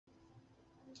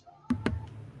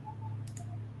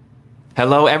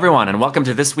Hello, everyone, and welcome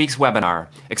to this week's webinar,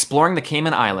 Exploring the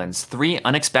Cayman Islands, 3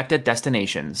 Unexpected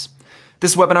Destinations.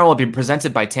 This webinar will be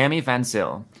presented by Tammy van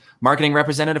Zyl, Marketing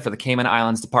Representative for the Cayman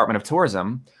Islands Department of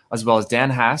Tourism, as well as Dan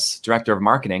Haase, Director of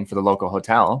Marketing for the Locale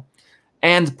Hotel,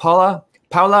 and Paula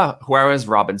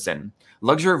Juarez-Robinson,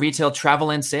 Luxury Retail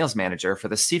Travel and Sales Manager for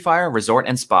the Seafire Resort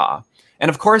and Spa. And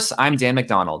of course, I'm Dan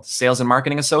McDonald, Sales and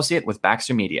Marketing Associate with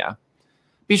Baxter Media.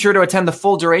 Be sure to attend the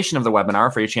full duration of the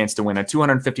webinar for your chance to win a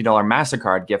 $250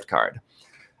 MasterCard gift card.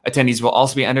 Attendees will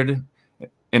also be entered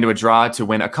into a draw to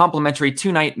win a complimentary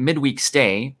 2-night midweek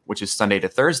stay, which is Sunday to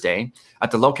Thursday,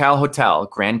 at the Locale Hotel,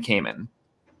 Grand Cayman.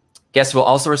 Guests will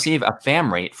also receive a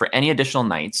FAM rate for any additional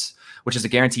nights, which is a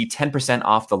guaranteed 10%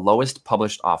 off the lowest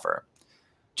published offer.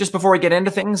 Just before we get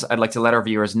into things, I'd like to let our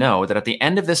viewers know that at the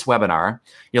end of this webinar,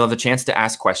 you'll have the chance to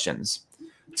ask questions.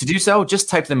 To do so, just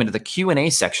type them into the Q&A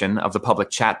section of the public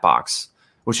chat box,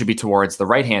 which should be towards the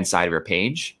right-hand side of your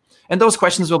page, and those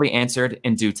questions will be answered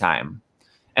in due time.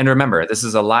 And remember, this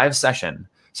is a live session,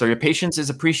 so your patience is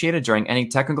appreciated during any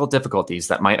technical difficulties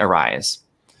that might arise.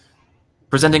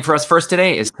 Presenting for us first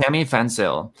today is Tammy van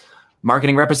Zyl,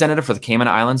 Marketing Representative for the Cayman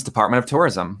Islands Department of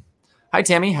Tourism. Hi,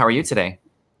 Tammy. How are you today?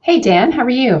 Hey, Dan. How are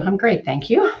you? I'm great. Thank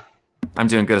you. I'm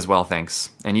doing good as well, thanks.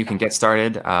 And you can get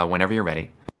started whenever you're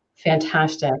ready.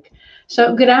 Fantastic.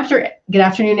 So good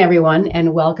afternoon, everyone,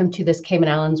 and welcome to this Cayman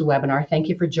Islands webinar. Thank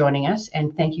you for joining us,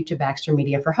 and thank you to Baxter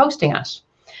Media for hosting us.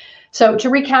 So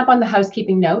to recap on the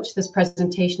housekeeping notes, this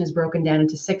presentation is broken down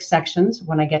into 6 sections.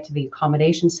 When I get to the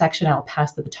accommodation section, I'll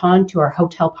pass the baton to our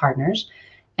hotel partners,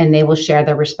 and they will share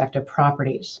their respective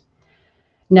properties.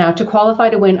 Now, to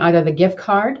qualify to win either the gift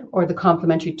card or the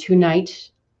complimentary 2-night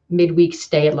midweek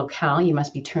stay at Locale, you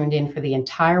must be tuned in for the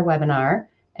entire webinar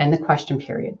and the question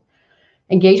period.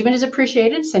 Engagement is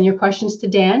appreciated. Send your questions to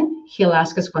Dan. He'll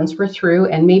ask us once we're through,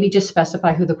 and maybe just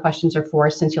specify who the questions are for,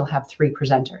 since you'll have 3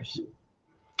 presenters.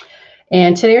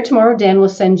 And today or tomorrow, Dan will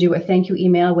send you a thank you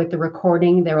email with the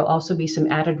recording. There will also be some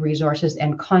added resources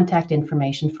and contact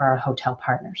information for our hotel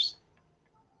partners.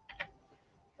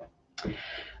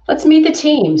 Let's meet the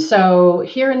team. So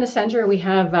here in the center, we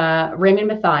have Raymond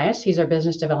Matthias. He's our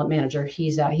business development manager.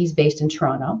 He's based in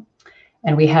Toronto.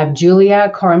 And we have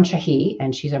Julia Koram-Chahi,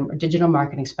 and she's a digital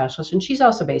marketing specialist, and she's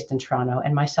also based in Toronto,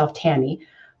 and myself, Tammy,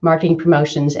 marketing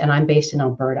promotions, and I'm based in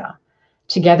Alberta.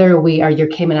 Together, we are your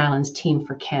Cayman Islands team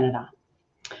for Canada.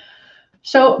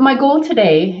 So my goal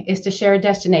today is to share a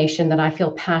destination that I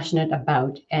feel passionate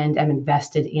about and am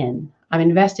invested in. I'm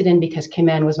invested in because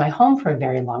Cayman was my home for a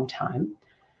very long time.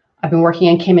 I've been working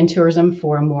in Cayman tourism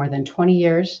for more than 20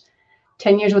 years,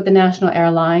 10 years with the national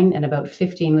airline, and about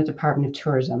 15 with the Department of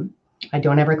Tourism. I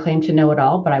don't ever claim to know it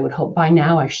all, but I would hope by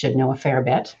now I should know a fair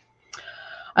bit.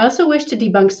 I also wish to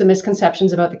debunk some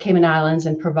misconceptions about the Cayman Islands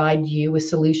and provide you with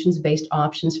solutions-based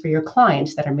options for your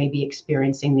clients that are maybe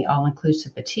experiencing the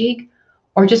all-inclusive fatigue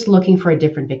or just looking for a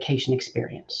different vacation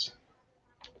experience.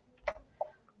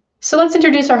 So let's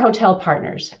introduce our hotel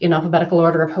partners. In alphabetical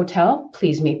order of hotel,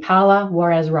 please meet Paula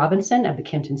Juarez-Robinson of the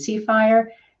Kimpton Seafire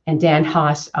and Dan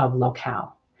Haase of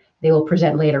Locale. They will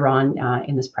present later on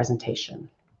in this presentation.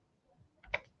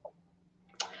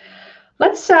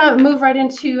 Let's move right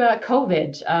into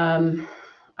COVID.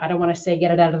 I don't want to say get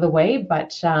it out of the way,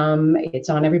 but it's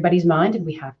on everybody's mind, and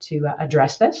we have to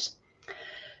address this.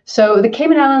 So the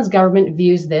Cayman Islands government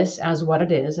views this as what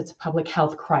it is. It's a public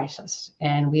health crisis,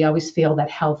 and we always feel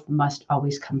that health must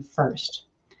always come first.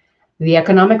 The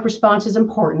economic response is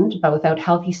important, but without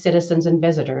healthy citizens and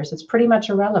visitors, it's pretty much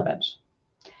irrelevant.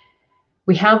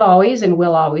 We have always and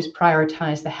will always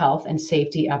prioritize the health and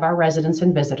safety of our residents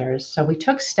and visitors, so we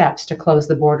took steps to close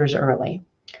the borders early,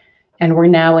 and we're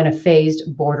now in a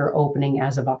phased border opening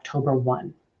as of October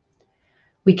 1.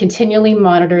 We continually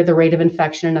monitor the rate of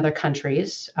infection in other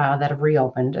countries that have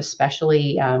reopened,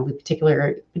 especially we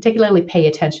particularly pay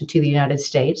attention to the United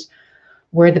States,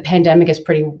 where the pandemic is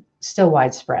still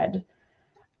widespread.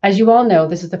 As you all know,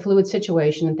 this is a fluid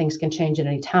situation and things can change at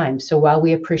any time. So while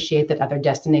we appreciate that other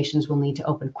destinations will need to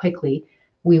open quickly,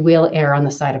 we will err on the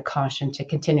side of caution to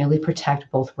continually protect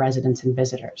both residents and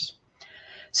visitors.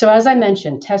 So as I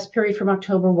mentioned, test period from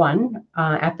October 1.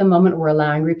 At the moment, we're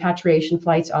allowing repatriation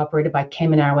flights operated by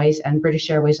Cayman Airways and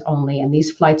British Airways only. And these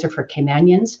flights are for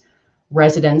Caymanians,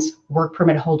 residents, work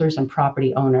permit holders, and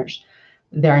property owners.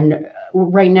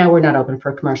 Right now, we're not open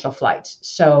for commercial flights.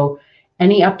 So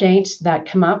any updates that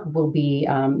come up will be,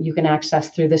 you can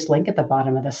access through this link at the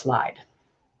bottom of the slide.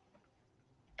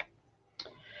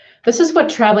 This is what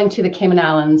traveling to the Cayman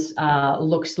Islands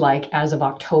looks like as of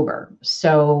October.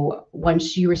 So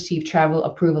once you receive travel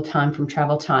approval time from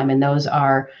Travel Time, and those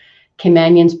are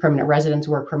Caymanians, permanent residents,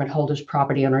 work permit holders,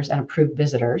 property owners, and approved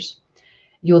visitors,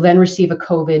 You will then receive a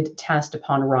COVID test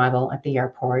upon arrival at the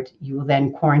airport. You will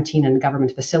then quarantine in a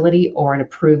government facility or an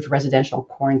approved residential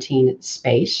quarantine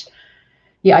space.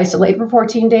 You isolate for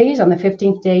 14 days. On the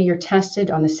 15th day, you're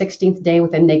tested. On the 16th day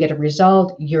with a negative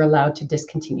result, you're allowed to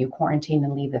discontinue quarantine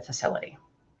and leave the facility.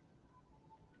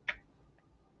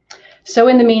 So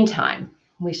in the meantime,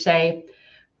 we say,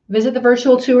 visit the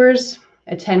virtual tours,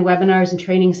 attend webinars and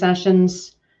training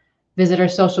sessions, visit our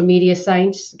social media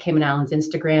sites, Cayman Islands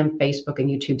Instagram, Facebook, and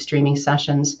YouTube streaming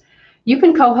sessions. You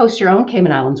can co-host your own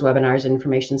Cayman Islands webinars and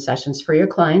information sessions for your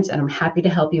clients, and I'm happy to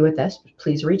help you with this.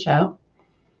 Please reach out.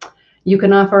 You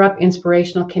can offer up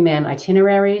inspirational Cayman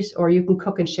itineraries, or you can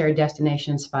cook and share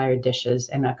destination-inspired dishes,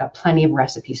 and I've got plenty of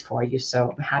recipes for you,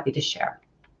 so I'm happy to share.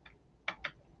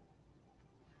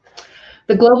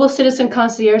 The Global Citizen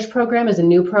Concierge Program is a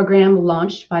new program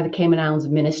launched by the Cayman Islands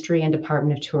Ministry and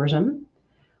Department of Tourism,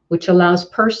 which allows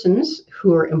persons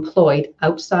who are employed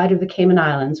outside of the Cayman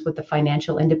Islands with the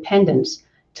financial independence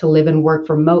to live and work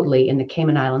remotely in the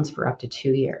Cayman Islands for up to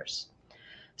 2 years.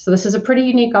 So this is a pretty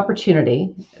unique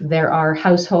opportunity. There are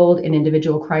household and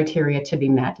individual criteria to be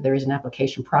met. There is an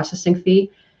application processing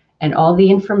fee, and all the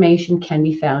information can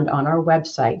be found on our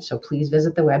website. So please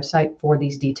visit the website for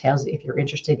these details if you're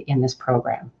interested in this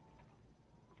program.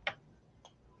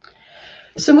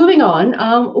 So moving on,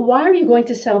 why are you going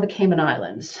to sell the Cayman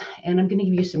Islands? And I'm going to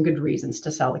give you some good reasons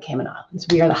to sell the Cayman Islands.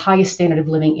 We are the highest standard of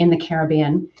living in the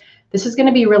Caribbean. This is going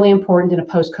to be really important in a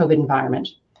post-COVID environment.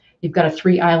 You've got a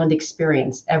 3-island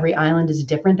experience. Every island is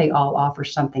different. They all offer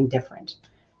something different.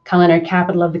 Culinary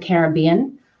capital of the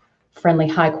Caribbean, friendly,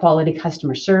 high-quality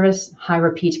customer service, high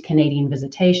repeat Canadian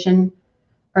visitation,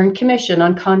 earn commission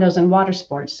on condos and water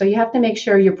sports. So you have to make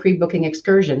sure you're pre-booking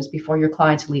excursions before your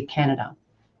clients leave Canada.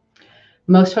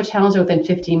 Most hotels are within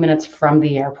 15 minutes from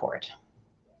the airport.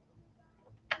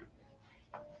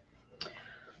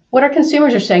 What our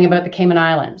consumers are saying about the Cayman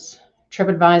Islands?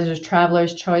 TripAdvisor's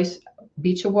Traveler's Choice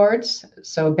Beach Awards.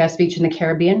 So best beach in the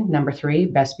Caribbean, number 3.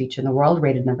 Best beach in the world,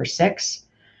 rated number 6.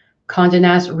 Condé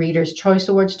Nast Reader's Choice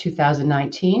Awards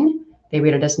 2019. They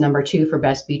rated us number 2 for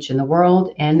best beach in the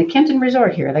world. And the Kimpton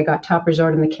Resort here, they got top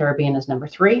resort in the Caribbean as number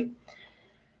 3.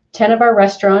 10 of our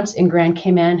restaurants in Grand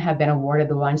Cayman have been awarded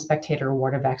the Wine Spectator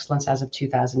Award of Excellence as of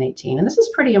 2018. And this is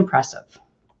pretty impressive.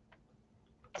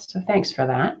 So thanks for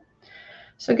that.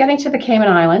 So getting to the Cayman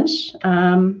Islands,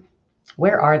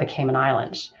 where are the Cayman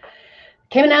Islands?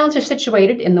 Cayman Islands are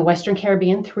situated in the Western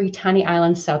Caribbean, 3 tiny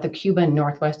islands south of Cuba and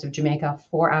northwest of Jamaica,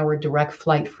 4-hour direct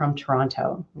flight from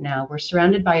Toronto. Now, we're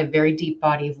surrounded by a very deep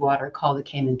body of water called the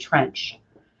Cayman Trench.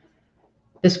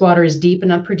 This water is deep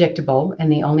and unpredictable,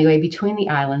 and the only way between the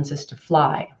islands is to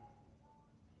fly.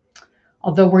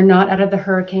 Although we're not out of the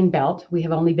hurricane belt, we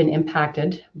have only been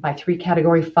impacted by 3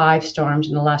 Category 5 storms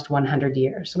in the last 100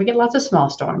 years. So we get lots of small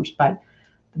storms, but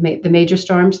the major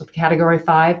storms, the Category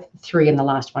 5, 3 in the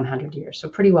last 100 years. So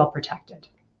pretty well protected.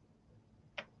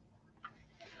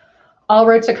 All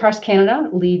routes across Canada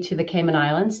lead to the Cayman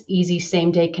Islands. Easy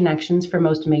same-day connections for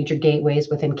most major gateways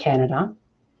within Canada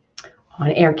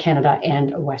on Air Canada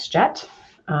and WestJet.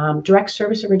 Direct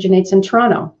service originates in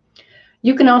Toronto.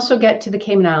 You can also get to the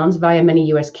Cayman Islands via many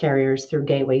U.S. carriers through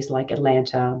gateways like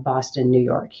Atlanta, Boston, New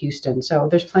York, Houston. So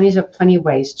there's plenty of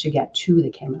ways to get to the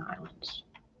Cayman Islands.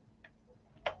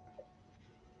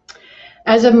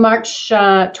 As of March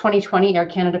 2020, Air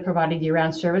Canada provided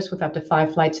year-round service with up to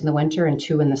 5 flights in the winter and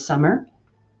 2 in the summer.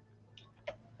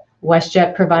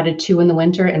 WestJet provided 2 in the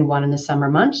winter and 1 in the summer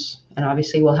months. And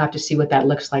obviously, we'll have to see what that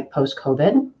looks like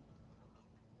post-COVID.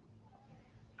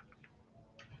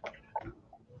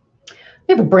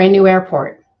 We have a brand new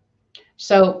airport.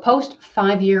 So post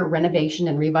 5-year renovation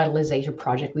and revitalization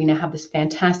project, we now have this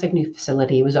fantastic new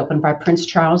facility. It was opened by Prince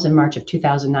Charles in March of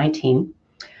 2019.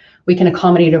 We can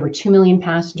accommodate over 2 million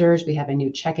passengers. We have a new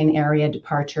check-in area,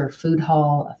 departure, food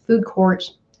hall, a food court,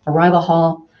 arrival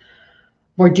hall,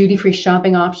 more duty-free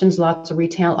shopping options, lots of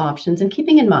retail options. And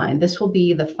keeping in mind, this will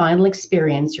be the final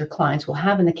experience your clients will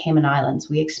have in the Cayman Islands.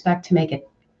 We expect to make it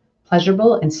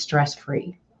pleasurable and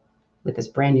stress-free with this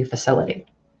brand new facility.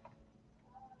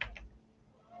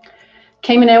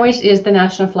 Cayman Airways is the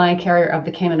national flying carrier of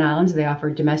the Cayman Islands. They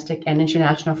offer domestic and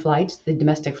international flights. The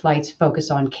domestic flights focus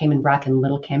on Cayman Brac and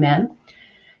Little Cayman.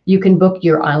 You can book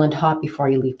your island hop before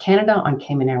you leave Canada on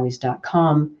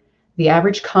CaymanAirways.com. The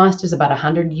average cost is about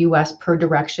 $100 US per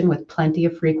direction with plenty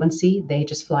of frequency. They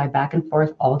just fly back and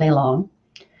forth all day long.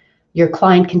 Your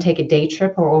client can take a day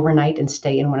trip or overnight and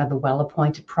stay in one of the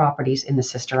well-appointed properties in the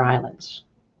sister islands.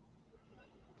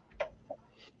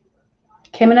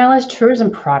 Cayman Islands tourism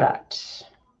product.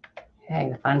 Hey,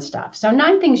 the fun stuff. So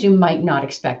 9 things you might not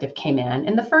expect of Cayman.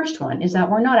 And the first one is that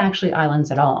we're not actually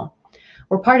islands at all.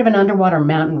 We're part of an underwater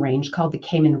mountain range called the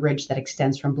Cayman Ridge that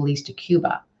extends from Belize to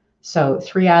Cuba. So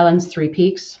 3 islands, 3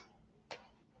 peaks.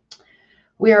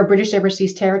 We are a British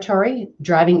Overseas Territory.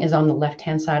 Driving is on the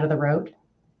left-hand side of the road.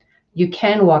 You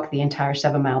can walk the entire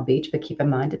 7-mile beach, but keep in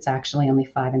mind it's actually only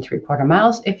 5 3/4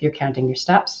 miles if you're counting your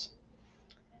steps.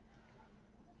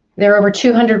 There are over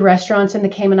 200 restaurants in the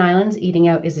Cayman Islands. Eating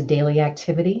out is a daily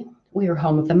activity. We are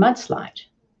home of the mudslide.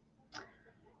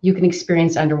 You can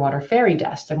experience underwater fairy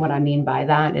dust. And what I mean by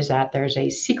that is that there's a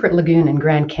secret lagoon in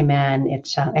Grand Cayman.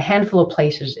 It's a handful of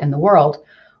places in the world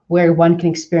where one can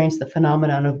experience the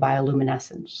phenomenon of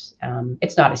bioluminescence.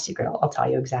 It's not a secret. I'll tell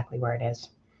you exactly where it is.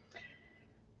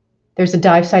 There's a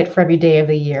dive site for every day of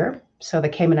the year. So the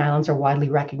Cayman Islands are widely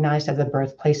recognized as the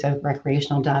birthplace of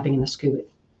recreational diving in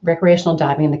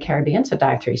the Caribbean, so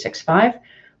Dive 365.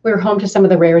 We're home to some of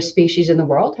the rarest species in the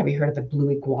world. Have you heard of the blue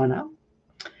iguana?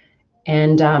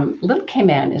 And Little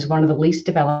Cayman is one of the least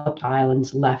developed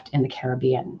islands left in the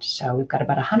Caribbean. So we've got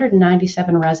about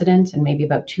 197 residents and maybe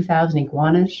about 2,000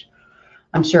 iguanas.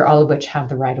 I'm sure all of which have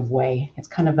the right of way. It's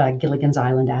kind of a Gilligan's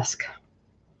Island-esque.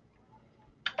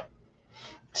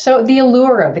 So the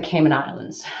allure of the Cayman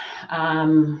Islands,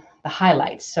 the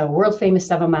highlights. So world famous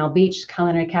 7-mile beach,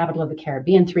 culinary capital of the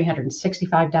Caribbean,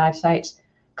 365 dive sites,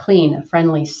 clean,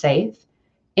 friendly, safe,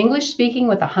 English speaking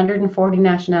with 140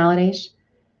 nationalities,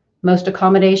 most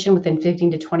accommodation within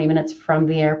 15 to 20 minutes from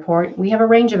the airport. We have a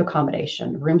range of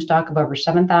accommodation, room stock of over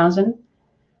 7,000,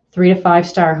 3 to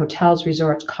 5-star hotels,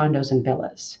 resorts, condos, and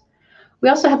villas. We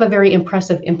also have a very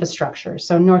impressive infrastructure.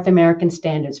 So North American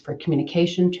standards for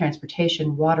communication,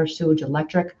 transportation, water, sewage,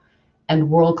 electric,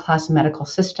 and world-class medical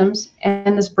systems,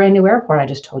 and this brand new airport I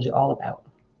just told you all about.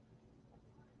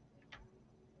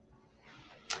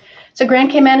 So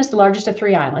Grand Cayman is the largest of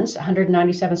 3 islands,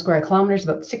 197 square kilometers,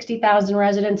 about 60,000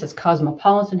 residents. It's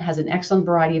cosmopolitan, has an excellent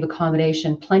variety of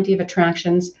accommodation, plenty of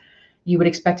attractions. You would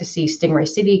expect to see Stingray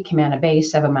City, Camana Bay,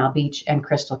 7-Mile Beach, and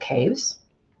Crystal Caves.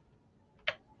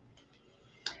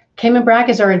 Cayman Brac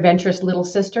is our adventurous little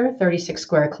sister, 36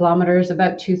 square kilometers,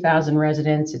 about 2,000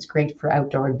 residents. It's great for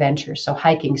outdoor adventures, so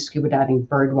hiking, scuba diving,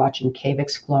 bird watching, cave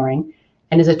exploring,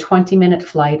 and is a 20-minute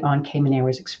flight on Cayman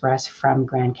Airways Express from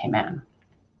Grand Cayman.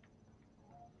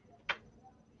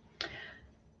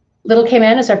 Little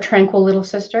Cayman is our tranquil little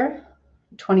sister,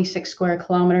 26 square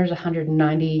kilometers,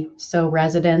 190 so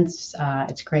residents.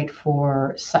 It's great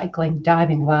for cycling,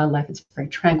 diving, wildlife. It's very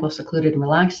tranquil, secluded, and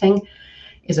relaxing.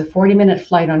 Is a 40-minute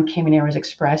flight on Cayman Airways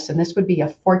Express, and this would be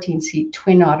a 14-seat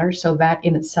twin otter, so that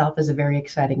in itself is a very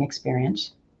exciting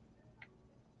experience.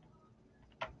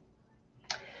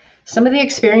 Some of the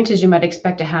experiences you might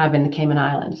expect to have in the Cayman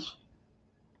Islands.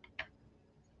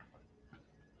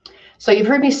 So you've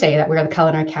heard me say that we are the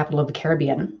culinary capital of the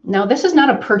Caribbean. Now, this is not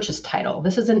a purchased title.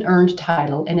 This is an earned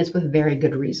title, and it's with very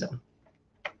good reason.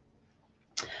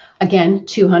 Again,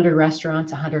 200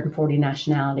 restaurants, 140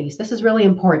 nationalities. This is really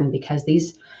important because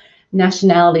these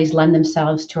nationalities lend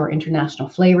themselves to our international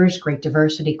flavors, great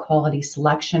diversity, quality,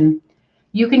 selection.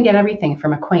 You can get everything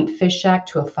from a quaint fish shack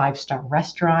to a 5-star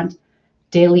restaurant,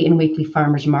 daily and weekly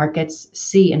farmers markets,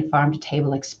 sea and farm to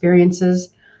table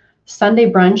experiences.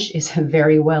 Sunday brunch is a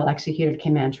very well executed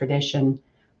Cayman tradition.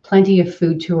 Plenty of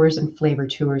food tours and flavor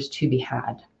tours to be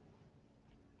had.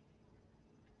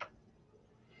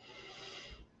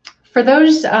 For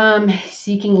those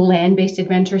seeking land-based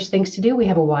adventurous things to do, we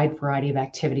have a wide variety of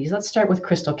activities. Let's start with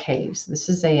Crystal Caves. This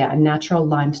is a natural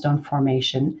limestone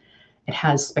formation. It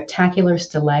has spectacular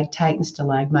stalactite and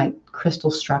stalagmite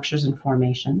crystal structures and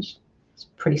formations. It's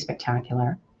pretty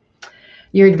spectacular.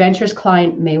 Your adventurous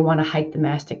client may want to hike the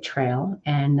Mastic Trail,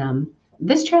 and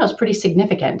this trail is pretty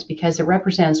significant because it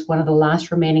represents one of the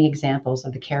last remaining examples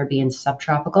of the Caribbean's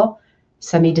subtropical,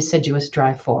 semi-deciduous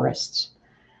dry forests.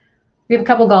 We have a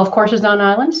couple golf courses on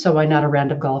island, so why not a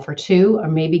round of golf or two, or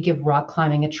maybe give rock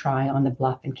climbing a try on the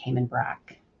bluff in Cayman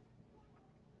Brac.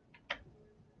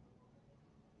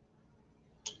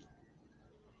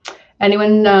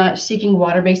 Anyone seeking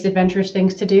water-based adventurous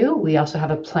things to do? We also have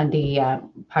we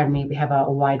have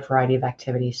a wide variety of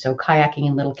activities. So kayaking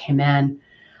in Little Cayman,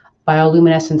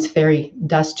 bioluminescence ferry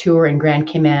dust tour in Grand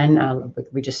Cayman,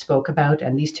 we just spoke about,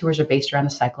 and these tours are based around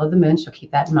the cycle of the moon, so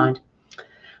keep that in mind.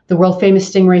 The world famous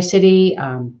Stingray City,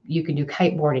 you can do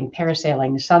kiteboarding,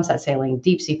 parasailing, sunset sailing,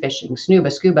 deep sea fishing,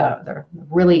 scuba. There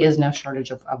really is no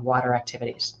shortage of water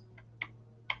activities.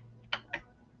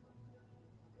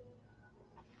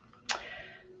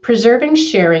 Preserving,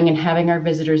 sharing, and having our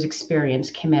visitors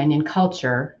experience Caymanian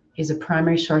culture is a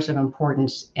primary source of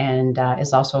importance and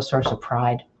is also a source of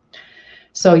pride.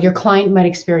 So your client might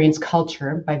experience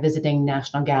culture by visiting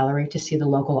National Gallery to see the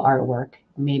local artwork,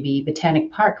 maybe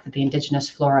Botanic Park for the indigenous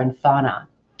flora and fauna.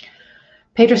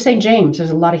 Pedro St. James,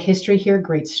 there's a lot of history here,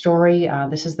 great story.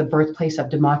 This is the birthplace of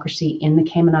democracy in the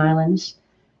Cayman Islands.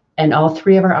 And all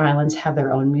three of our islands have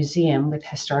their own museum with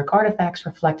historic artifacts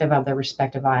reflective of their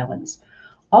respective islands.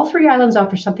 All three islands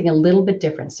offer something a little bit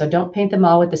different, so don't paint them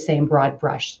all with the same broad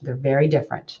brush. They're very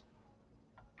different.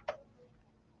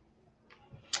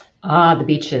 The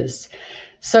beaches.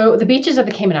 So the beaches of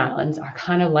the Cayman Islands are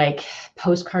kind of like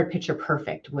postcard picture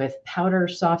perfect with powder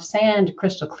soft sand,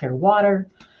 crystal clear water.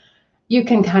 You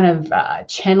can kind of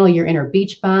channel your inner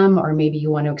beach bum, or maybe you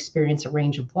want to experience a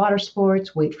range of water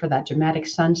sports, wait for that dramatic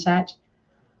sunset.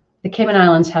 The Cayman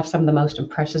Islands have some of the most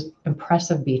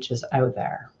impressive beaches out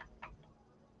there.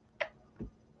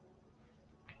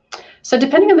 So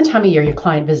depending on the time of year your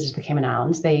client visits the Cayman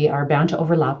Islands, they are bound to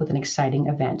overlap with an exciting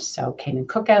event. So Cayman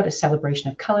Cookout, a celebration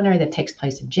of culinary that takes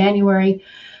place in January.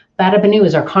 Badabanu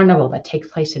is our carnival that takes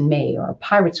place in May, or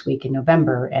Pirates Week in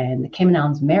November, and the Cayman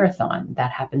Islands Marathon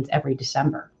that happens every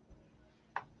December.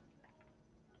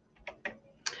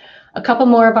 A couple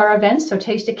more of our events. So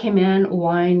Taste of Cayman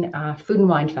Wine, Food and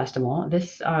Wine Festival.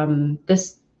 This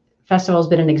festival has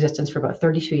been in existence for about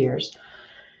 32 years.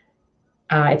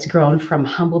 It's grown from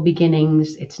humble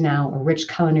beginnings. It's now a rich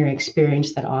culinary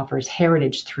experience that offers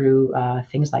heritage through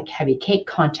things like heavy cake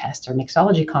contests or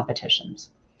mixology competitions.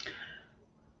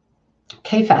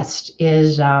 K-Fest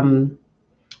is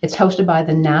it's hosted by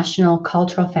the National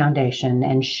Cultural Foundation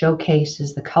and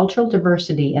showcases the cultural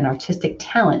diversity and artistic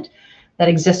talent that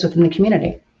exists within the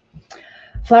community.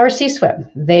 Flower Sea Swim.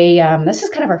 This is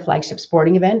kind of our flagship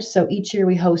sporting event. So each year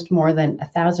we host more than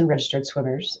 1,000 registered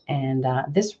swimmers. And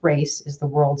this race is the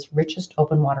world's richest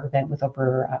open water event with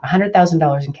over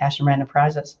 $100,000 in cash and random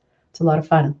prizes. It's a lot of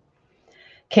fun.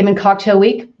 Cayman Cocktail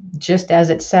Week, just as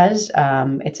it says,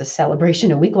 it's a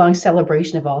celebration, a week-long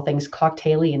celebration of all things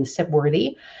cocktaily and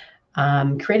sip-worthy,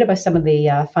 created by some of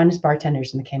the finest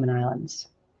bartenders in the Cayman Islands.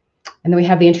 And then we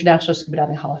have the International Scuba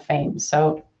Diving Hall of Fame.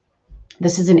 So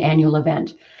this is an annual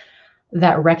event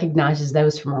that recognizes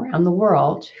those from around the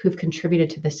world who've contributed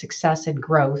to the success and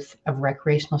growth of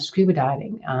recreational scuba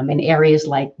diving in areas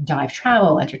like dive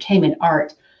travel, entertainment,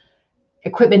 art,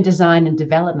 equipment design and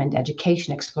development,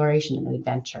 education, exploration, and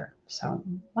adventure. So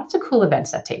lots of cool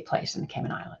events that take place in the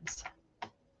Cayman Islands.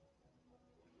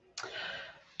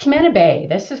 Camana Bay,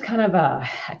 this is kind of a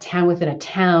town within a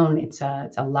town. It's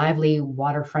a lively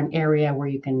waterfront area where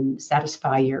you can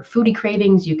satisfy your foodie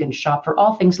cravings. You can shop for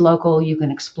all things local. You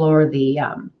can explore the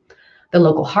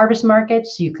local harvest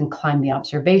markets. You can climb the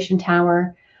observation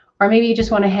tower, or maybe you just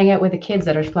want to hang out with the kids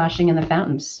that are splashing in the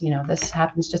fountains. You know, this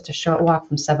happens just a short walk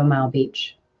from 7 Mile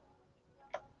Beach.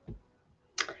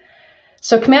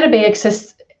 So Camana Bay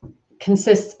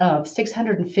consists of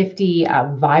 650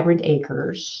 vibrant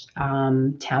acres,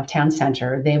 town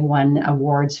center. They've won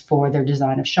awards for their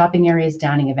design of shopping areas,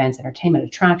 dining events, entertainment,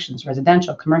 attractions,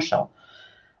 residential, commercial.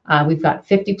 We've got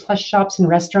 50 plus shops and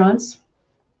restaurants,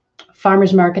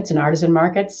 farmers markets and artisan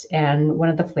markets, and one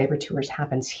of the flavor tours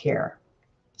happens here.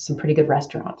 Some pretty good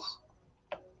restaurants.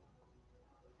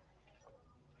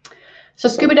 So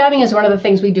scuba diving is one of the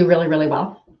things we do really, really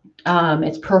well.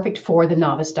 It's perfect for the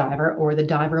novice diver or the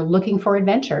diver looking for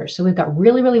adventure. So we've got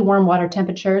really, really warm water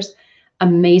temperatures,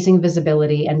 amazing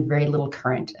visibility, and very little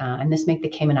current. And this makes the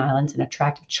Cayman Islands an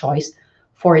attractive choice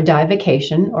for a dive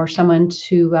vacation or someone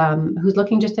who's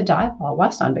looking just to dive while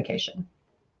West on vacation.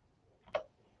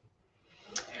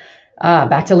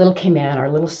 Back to Little Cayman, our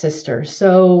little sister.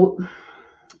 So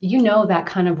you know that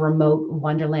kind of remote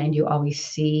wonderland you always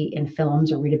see in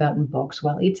films or read about in books.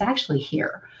 Well, it's actually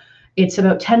here. It's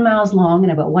about 10 miles long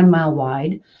and about 1 mile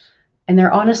wide. And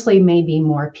there honestly may be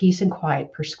more peace and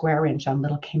quiet per square inch on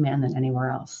Little Cayman than anywhere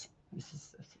else. This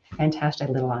is a fantastic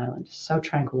little island, so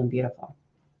tranquil and beautiful.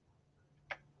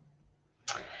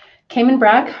 Cayman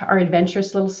Brac, our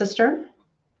adventurous little sister.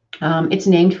 It's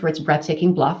named for its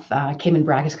breathtaking bluff. Cayman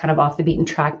Brac is kind of off the beaten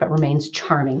track, but remains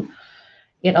charming.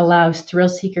 It allows thrill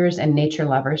seekers and nature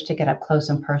lovers to get up close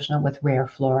and personal with rare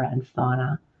flora and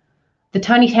fauna. The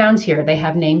tiny towns here, they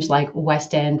have names like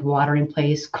West End, Watering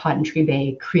Place, Cotton Tree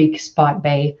Bay, Creek, Spot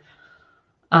Bay.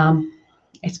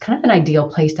 It's kind of an ideal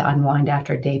place to unwind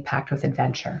after a day packed with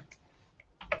adventure.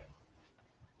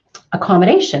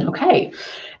 Accommodation, okay.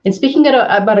 And speaking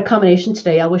about accommodation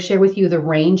today, I will share with you the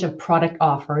range of product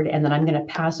offered, and then I'm going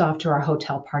to pass off to our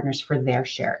hotel partners for their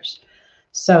shares.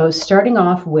 So starting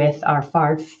off with our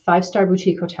five-star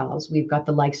boutique hotels, we've got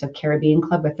the likes of Caribbean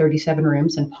Club with 37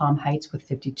 rooms and Palm Heights with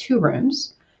 52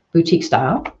 rooms, boutique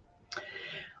style.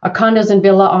 Our condos and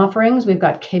villa offerings, we've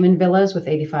got Cayman villas with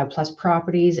 85 plus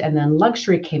properties, and then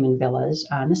luxury Cayman villas.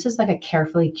 This is like a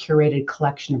carefully curated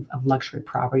collection of luxury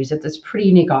properties. It's a pretty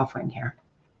unique offering here.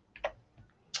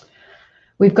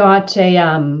 We've got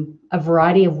a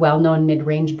variety of well-known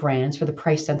mid-range brands for the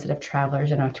price-sensitive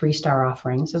travelers in our 3-star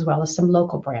offerings, as well as some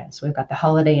local brands. So we've got the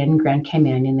Holiday Inn Grand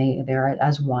Cayman, and they're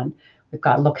as one. We've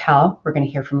got Locale. We're going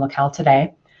to hear from Locale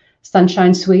today.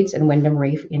 Sunshine Suites and Wyndham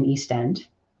Reef in East End.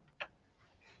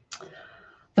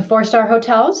 The 4-star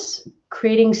hotels,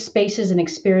 creating spaces and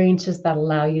experiences that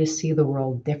allow you to see the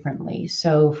world differently.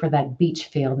 So for that beach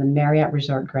feel, the Marriott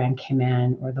Resort Grand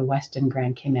Cayman or the Westin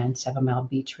Grand Cayman 7 Mile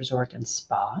Beach Resort and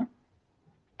Spa.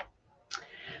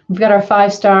 We've got our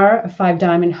 5-star,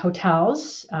 5-diamond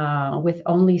hotels with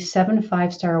only 7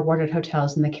 5-star awarded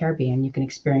hotels in the Caribbean. You can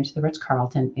experience the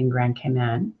Ritz-Carlton in Grand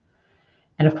Cayman.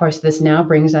 And of course, this now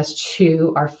brings us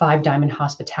to our 5-diamond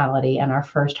hospitality and our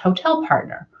first hotel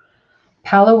partner.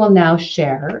 Paula will now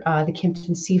share the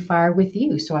Kimpton Seafire with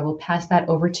you. So I will pass that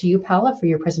over to you, Paula, for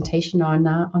your presentation on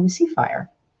the Seafire.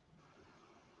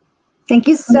 Thank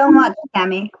you so much,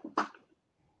 Tammy.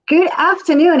 Good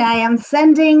afternoon. I am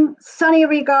sending sunny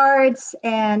regards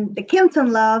and the Kimpton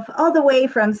love all the way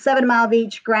from 7 Mile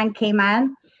Beach, Grand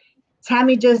Cayman.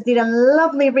 Tammy just did a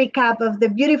lovely recap of the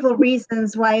beautiful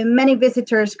reasons why many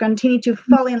visitors continue to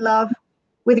fall in love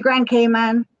with Grand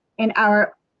Cayman and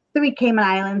our 3 Cayman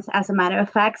Islands, as a matter of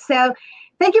fact. So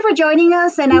thank you for joining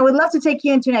us, and I would love to take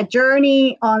you into a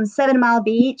journey on 7 Mile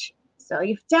Beach. So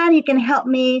if Dan, you can help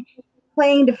me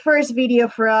playing the first video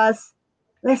for us,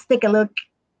 let's take a look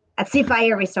at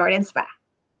Seafire Resort and Spa.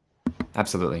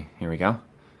 Absolutely. Here we go.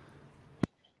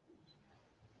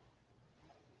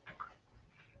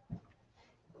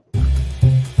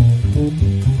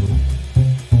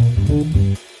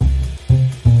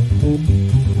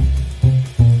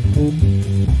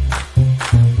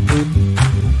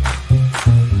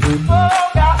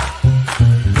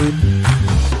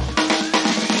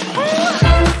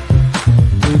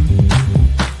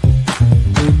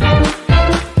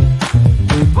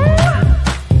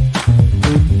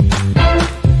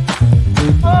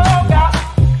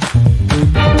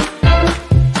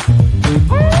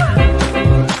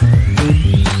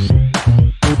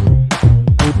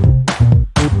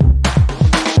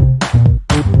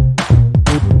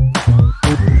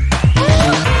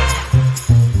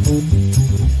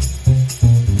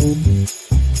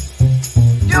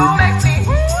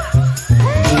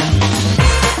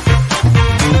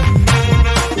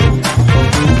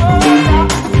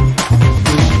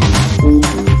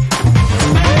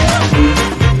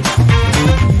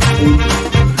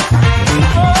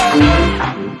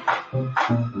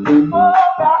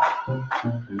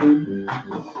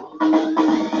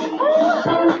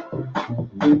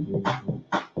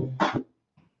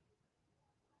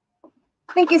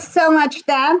 Thank you so much,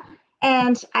 Dan.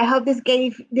 And I hope this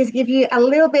gave you a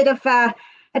little bit of a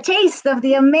taste of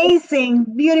the amazing,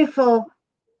 beautiful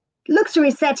luxury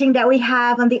setting that we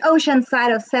have on the ocean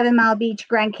side of 7 Mile Beach,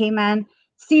 Grand Cayman.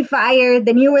 Seafire,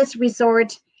 the newest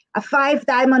resort, a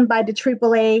 5-diamond by the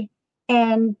AAA,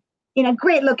 and in a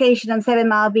great location on 7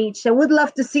 Mile Beach. So we'd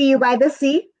love to see you by the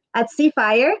sea at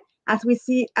Seafire, as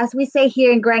we say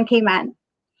here in Grand Cayman.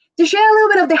 To share a little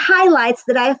bit of the highlights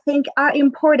that I think are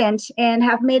important and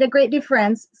have made a great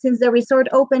difference since the resort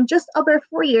opened just over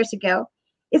 4 years ago,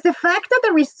 is the fact that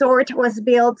the resort was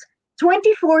built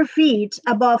 24 feet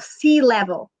above sea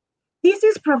level. This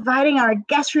is providing our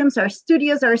guest rooms, our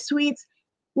studios, our suites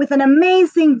with an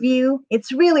amazing view.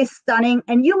 It's really stunning,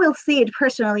 and you will see it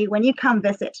personally when you come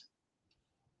visit.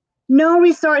 No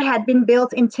resort had been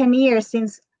built in 10 years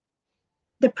since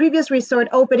the previous resort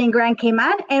opened in Grand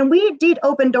Cayman, and we did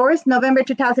open doors November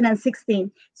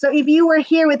 2016. So if you were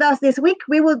here with us this week,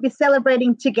 we will be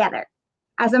celebrating together.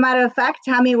 As a matter of fact,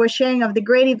 Tammy was sharing of the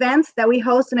great events that we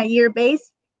host on a year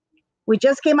base. We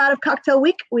just came out of Cocktail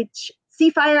Week, which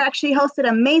Seafire actually hosted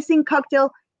amazing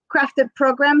cocktail crafted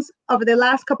programs over the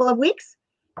last couple of weeks.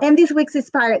 And this week's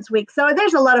is Pirates Week. So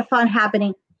there's a lot of fun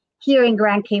happening here in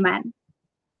Grand Cayman.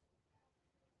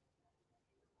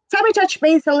 Tammy touched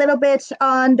base a little bit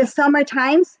on the summer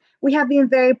times. We have been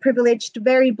very privileged,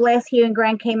 very blessed here in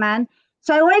Grand Cayman.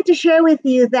 So I wanted to share with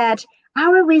you that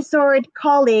our resort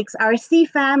colleagues, our sea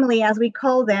family, as we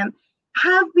call them,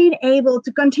 have been able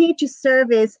to continue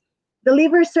to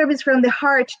deliver service from the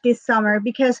heart this summer,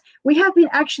 because we have been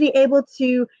actually able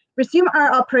to resume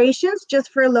our operations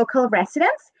just for local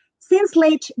residents since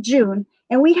late June.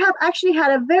 And we have actually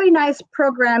had a very nice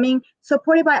programming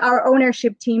supported by our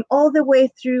ownership team all the way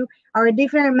through our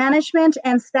different management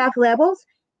and staff levels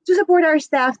to support our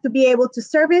staff to be able to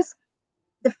service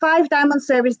the 5 diamond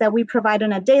service that we provide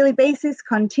on a daily basis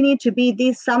continue to be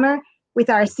this summer with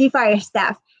our Seafire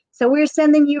staff. So we're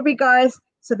sending you regards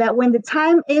so that when the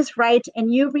time is right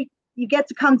and you get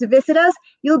to come to visit us,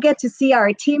 you'll get to see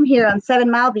our team here on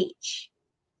 7 Mile Beach.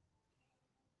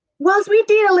 Whilst we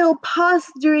did a little pause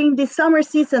during the summer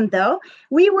season, though,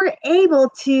 we were able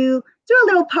to do a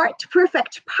little part to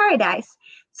perfect paradise.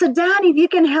 So Dan, if you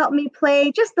can help me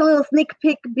play just a little sneak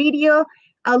peek video,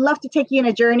 I'd love to take you on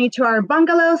a journey to our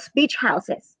bungalows, beach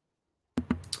houses.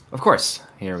 Of course.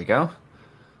 Here we go.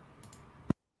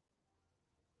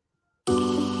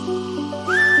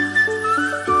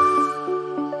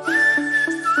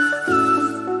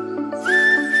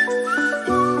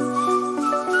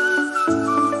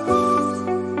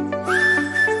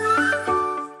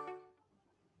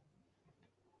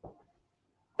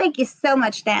 Thank you so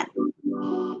much, Dan.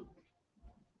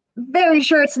 Very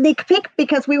short sneak peek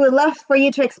because we would love for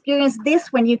you to experience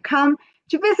this when you come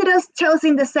to visit us, Toes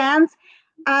in the Sands.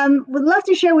 We'd love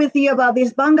to share with you about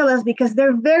these bungalows because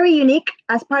they're very unique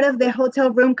as part of the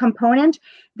hotel room component.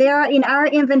 They are in our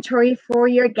inventory for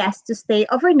your guests to stay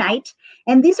overnight.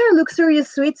 And these are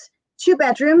luxurious suites, 2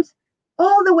 bedrooms,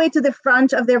 all the way to the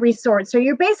front of the resort. So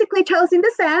you're basically toes in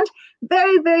the sand,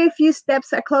 very, very few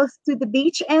steps close to the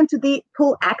beach and to the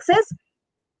pool access.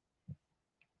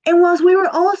 And whilst we were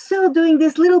also doing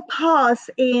this little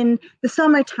pause in the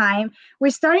summertime,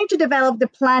 we're starting to develop the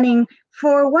planning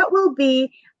for what will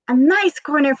be a nice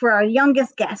corner for our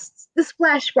youngest guests, the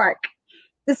Splash Park.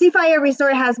 The Seafire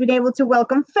Resort has been able to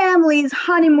welcome families,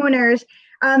 honeymooners.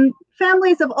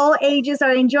 Families of all ages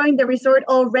are enjoying the resort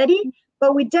already,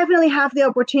 but we definitely have the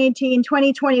opportunity in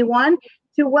 2021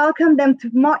 to welcome them to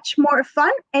much more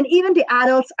fun, and even the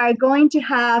adults are going to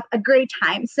have a great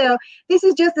time. So this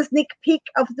is just a sneak peek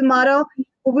of the model.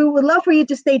 We would love for you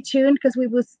to stay tuned because we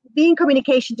will be in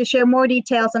communication to share more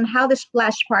details on how the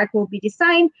Splash Park will be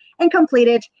designed and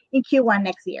completed in Q1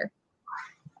 next year.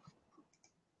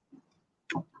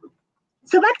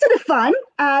 So back to the fun.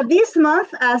 This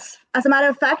month, as a matter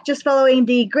of fact, just following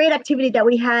the great activity that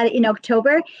we had in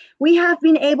October, we have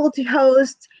been able to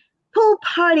host pool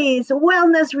parties,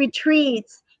 wellness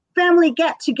retreats, family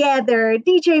get-together,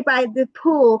 DJ by the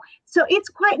pool. So it's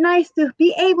quite nice to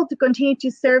be able to continue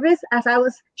to service, as I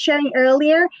was sharing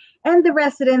earlier, and the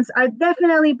residents are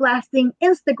definitely blasting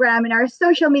Instagram and our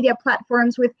social media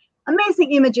platforms with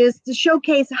amazing images to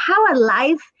showcase how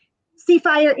alive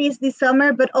Seafire is this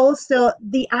summer, but also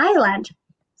the island.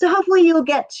 So hopefully you'll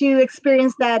get to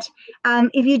experience that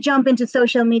if you jump into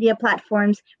social media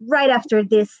platforms right after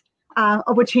this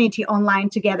opportunity online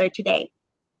together today.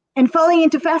 And falling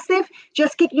into festive,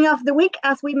 just kicking off the week,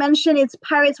 as we mentioned, it's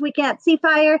Pirates Weekend at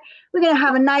Seafire. We're going to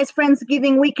have a nice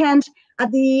Friendsgiving weekend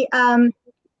at the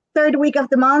 3rd week of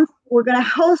the month. We're going to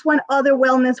host one other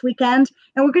wellness weekend,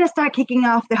 and we're going to start kicking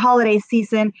off the holiday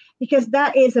season because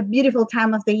that is a beautiful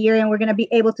time of the year, and we're going to be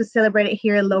able to celebrate it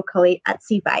here locally at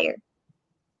Seafire.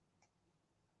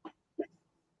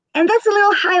 And that's a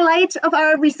little highlight of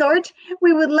our resort.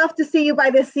 We would love to see you by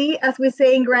the sea, as we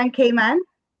say in Grand Cayman.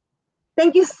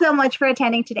 Thank you so much for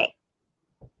attending today.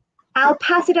 I'll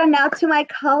pass it on now to my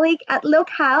colleague at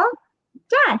Locale,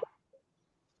 Dan.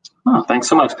 Oh, thanks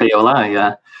so much, Paola.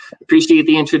 I appreciate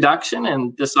the introduction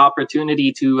and this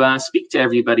opportunity to speak to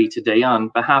everybody today on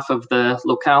behalf of the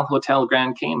Locale Hotel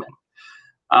Grand Cayman.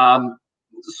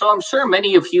 So I'm sure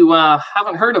many of you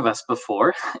haven't heard of us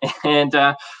before, and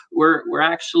we're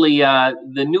actually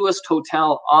the newest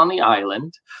hotel on the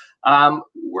island.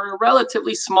 We're a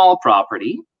relatively small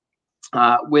property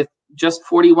with just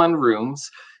 41 rooms,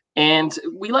 and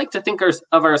we like to think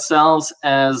of ourselves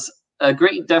as a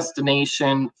great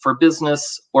destination for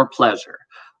business or pleasure,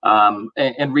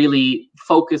 and really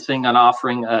focusing on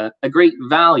offering a great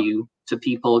value to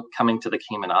people coming to the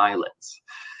Cayman Islands.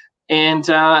 And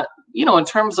you know, in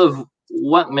terms of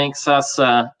what makes us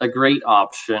a great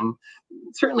option,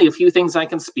 certainly a few things I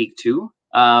can speak to.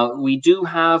 We do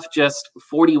have just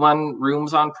 41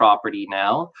 rooms on property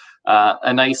now,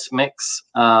 a nice mix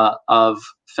of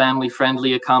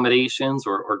family-friendly accommodations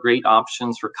or great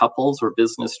options for couples or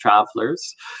business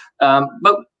travelers.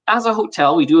 But as a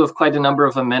hotel, we do have quite a number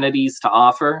of amenities to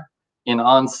offer: an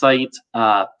on-site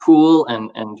pool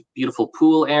and beautiful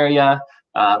pool area.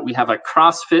 We have a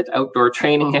CrossFit outdoor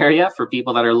training area for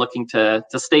people that are looking to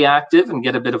stay active and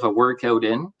get a bit of a workout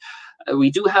in.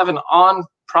 We do have an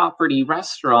on-property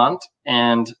restaurant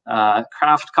and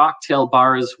craft cocktail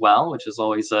bar as well, which is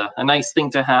always a nice thing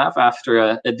to have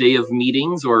after a day of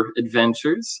meetings or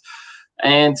adventures.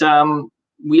 And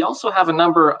we also have a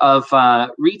number of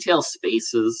retail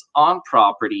spaces on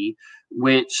property,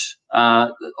 which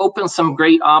opens some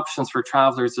great options for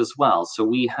travelers as well. So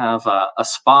we have a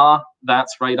spa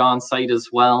that's right on site as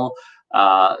well,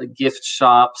 gift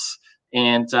shops,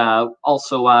 and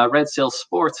also Red Sail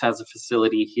Sports has a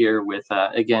facility here with,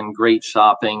 again, great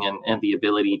shopping and the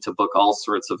ability to book all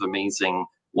sorts of amazing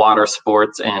water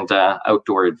sports and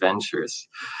outdoor adventures.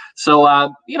 So,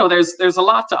 you know, there's a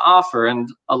lot to offer, and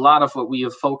a lot of what we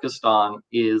have focused on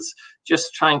is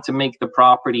just trying to make the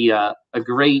property a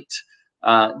great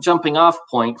jumping off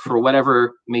point for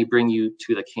whatever may bring you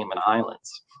to the Cayman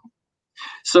Islands.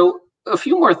 So a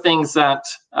few more things that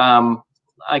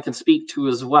I can speak to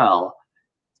as well.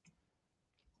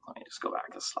 Let me just go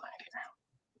back a slide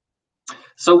here.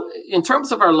 So in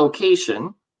terms of our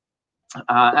location,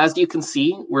 as you can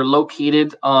see, we're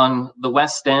located on the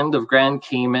west end of Grand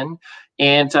Cayman,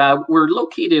 and we're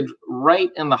located right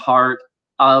in the heart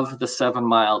of the 7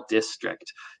 Mile District.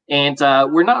 And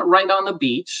we're not right on the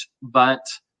beach, but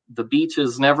the beach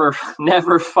is never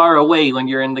far away when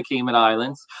you're in the Cayman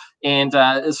Islands. And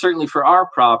certainly for our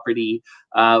property,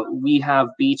 we have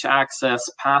beach access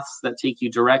paths that take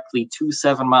you directly to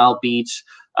 7 Mile Beach,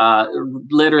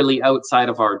 literally outside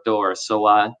of our door.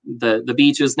 So the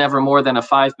beach is never more than a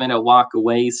 5-minute walk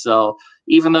away. So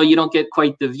even though you don't get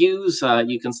quite the views,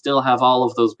 you can still have all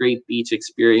of those great beach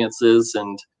experiences,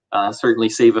 and certainly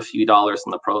save a few dollars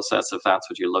in the process if that's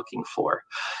what you're looking for.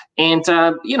 And,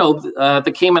 you know,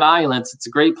 the Cayman Islands, it's a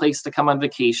great place to come on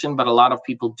vacation, but a lot of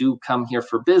people do come here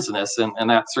for business, and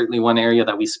that's certainly one area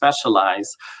that we specialize.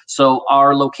 So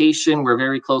our location, we're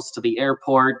very close to the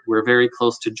airport, we're very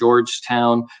close to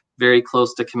Georgetown, very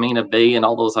close to Camena Bay and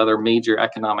all those other major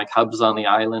economic hubs on the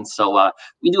island. So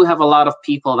we do have a lot of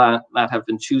people that have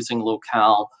been choosing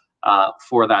Locale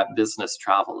for that business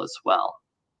travel as well.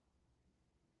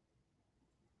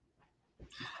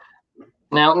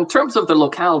 Now, in terms of the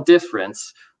Locale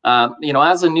difference, you know,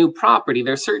 as a new property,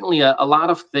 there's certainly a lot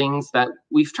of things that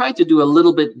we've tried to do a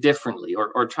little bit differently,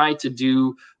 or tried to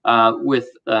do with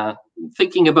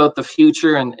thinking about the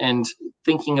future and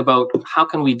thinking about how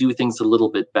can we do things a little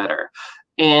bit better.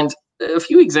 And a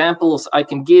few examples I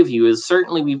can give you is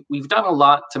certainly we've done a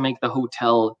lot to make the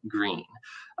hotel green.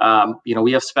 You know,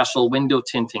 we have special window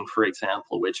tinting, for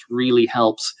example, which really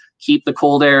helps keep the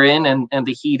cold air in and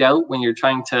the heat out when you're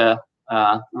trying to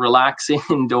relax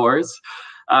indoors.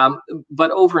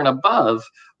 But over and above,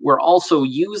 we're also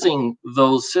using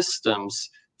those systems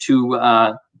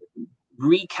to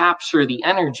recapture the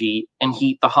energy and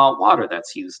heat the hot water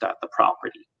that's used at the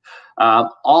property.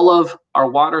 All of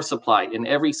our water supply in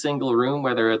every single room,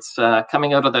 whether it's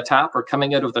coming out of the tap or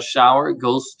coming out of the shower,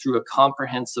 goes through a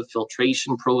comprehensive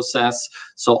filtration process.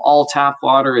 So all tap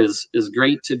water is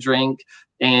great to drink.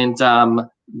 And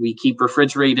we keep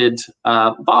refrigerated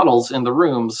bottles in the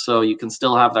rooms, so you can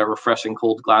still have that refreshing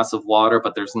cold glass of water,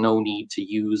 but there's no need to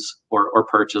use or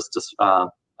purchase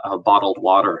bottled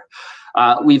water.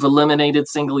 We've eliminated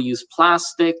single-use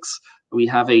plastics. We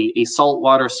have a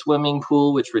saltwater swimming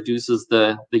pool, which reduces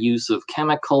the use of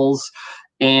chemicals.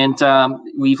 And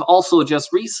we've also just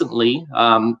recently,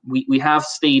 we have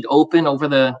stayed open over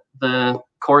the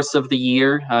course of the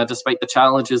year, despite the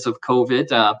challenges of COVID,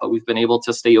 but we've been able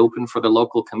to stay open for the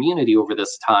local community over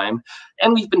this time.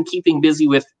 And we've been keeping busy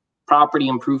with property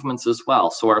improvements as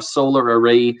well. So our solar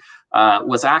array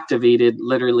was activated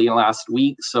literally last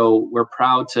week. So we're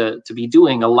proud to be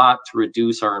doing a lot to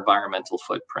reduce our environmental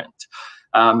footprint.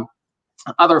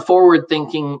 Other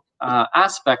forward-thinking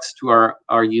aspects to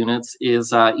our units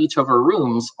is each of our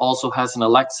rooms also has an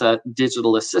Alexa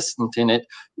digital assistant in it,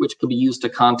 which can be used to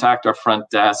contact our front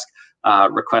desk,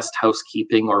 request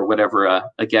housekeeping, or whatever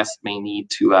a guest may need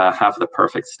to have the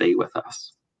perfect stay with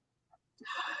us.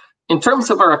 In terms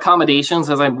of our accommodations,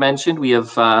 as I mentioned, we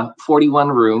have 41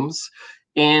 rooms,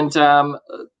 and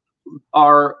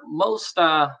our most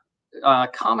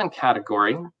common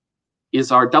category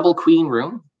is our double queen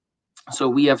room. So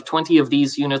we have 20 of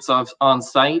these units on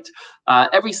site.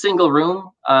 Every single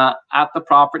room at the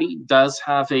property does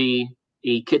have a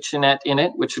kitchenette in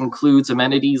it, which includes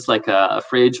amenities like a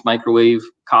fridge, microwave,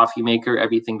 coffee maker,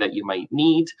 everything that you might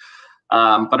need.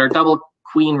 But our double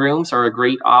queen rooms are a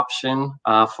great option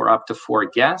for up to 4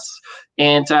 guests.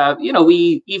 And, you know,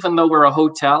 even though we're a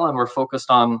hotel and we're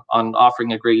focused on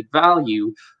offering a great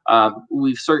value,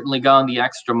 we've certainly gone the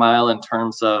extra mile in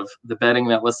terms of the bedding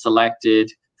that was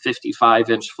selected,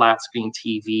 55-inch flat screen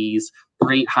TVs,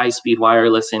 great high-speed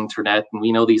wireless internet. And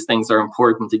we know these things are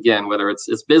important, again, whether it's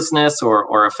business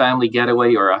or a family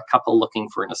getaway or a couple looking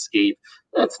for an escape.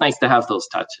 It's nice to have those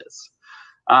touches.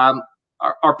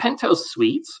 Our penthouse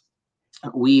suites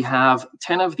We have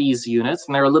 10 of these units,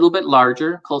 and they're a little bit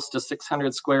larger, close to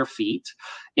 600 square feet.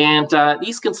 And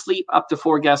these can sleep up to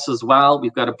 4 guests as well.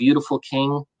 We've got a beautiful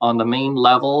king on the main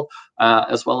level,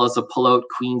 as well as a pull-out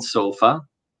queen sofa.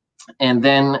 And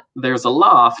then there's a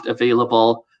loft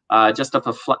available just up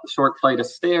a short flight of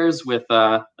stairs with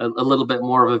a little bit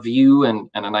more of a view and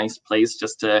a nice place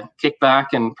just to kick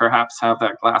back and perhaps have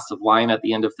that glass of wine at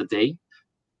the end of the day.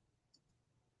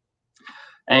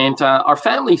 And our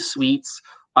family suites,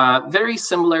 very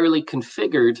similarly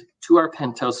configured to our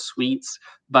penthouse suites,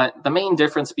 but the main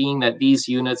difference being that these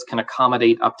units can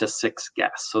accommodate up to 6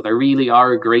 guests. So they really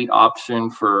are a great option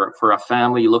for a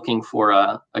family looking for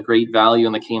a great value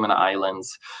in the Cayman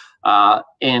Islands.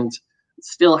 And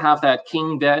still have that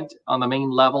king bed on the main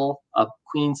level, a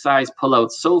queen size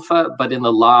pull-out sofa, but in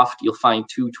the loft you'll find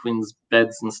 2 twins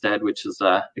beds instead, which is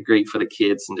great for the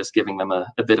kids and just giving them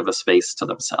a bit of a space to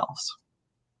themselves.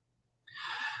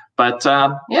 But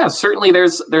yeah, certainly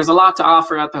there's a lot to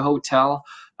offer at the hotel.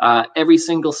 Every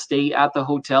single stay at the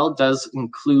hotel does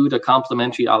include a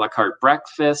complimentary a la carte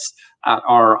breakfast at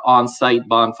our on-site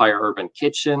Bonfire Urban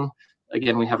Kitchen.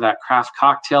 Again, we have that craft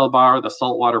cocktail bar, the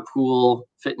saltwater pool,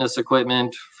 fitness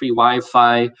equipment, free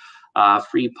Wi-Fi,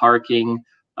 free parking,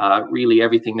 really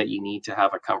everything that you need to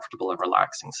have a comfortable and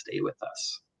relaxing stay with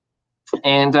us.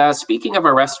 And speaking of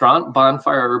a restaurant,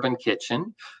 Bonfire Urban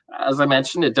Kitchen, as I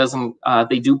mentioned, it doesn't.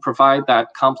 They do provide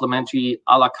that complimentary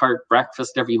a la carte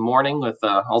breakfast every morning with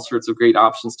all sorts of great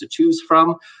options to choose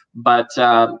from. But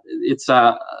it's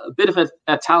a bit of an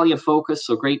Italian focus,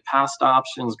 so great pasta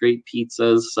options, great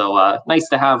pizzas. So nice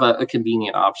to have a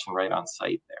convenient option right on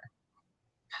site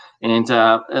there.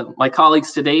 And my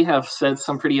colleagues today have said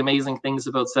some pretty amazing things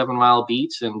about 7 Mile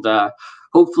Beach, and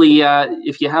hopefully,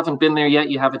 if you haven't been there yet,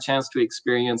 you have a chance to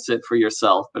experience it for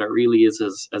yourself. But it really is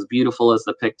as beautiful as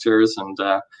the pictures, and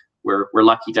we're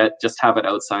lucky to just have it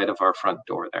outside of our front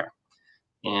door there.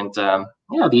 And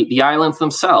yeah, the islands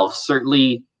themselves,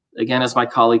 certainly, again, as my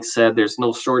colleague said, there's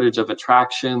no shortage of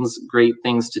attractions, great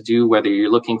things to do, whether you're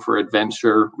looking for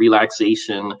adventure,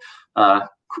 relaxation,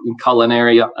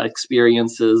 culinary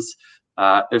experiences.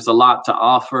 There's a lot to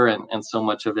offer, and so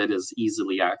much of it is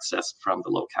easily accessed from the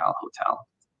Locale Hotel.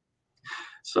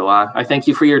 So I thank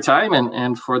you for your time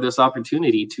and for this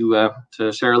opportunity to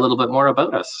share a little bit more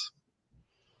about us.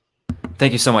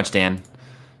 Thank you so much, Dan.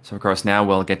 So of course, now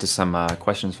we'll get to some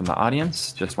questions from the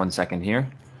audience. Just 1 second here.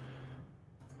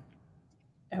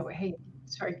 Oh, hey,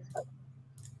 sorry.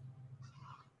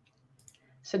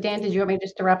 So Dan, did you want me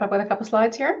just to wrap up with a couple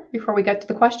slides here before we get to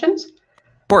the questions?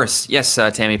 Of course. Yes,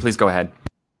 Tammy, please go ahead.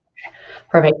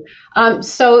 Perfect.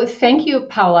 So thank you,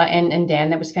 Paula and Dan.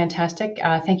 That was fantastic.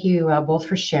 Thank you both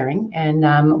for sharing. And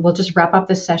we'll just wrap up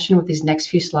this session with these next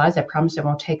few slides. I promise it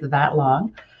won't take that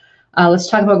long. Let's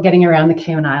talk about getting around the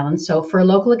Cayman Islands. So for a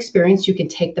local experience, you can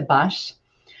take the bus.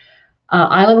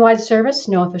 Island-wide service,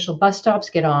 no official bus stops,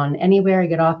 get on anywhere,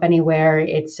 get off anywhere.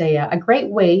 It's a great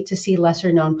way to see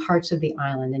lesser known parts of the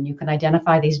island, and you can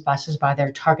identify these buses by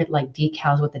their target-like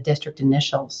decals with the district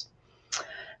initials.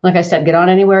 Like I said, get on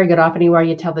anywhere, get off anywhere.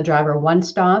 You tell the driver 1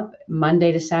 stop,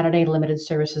 Monday to Saturday, limited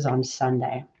services on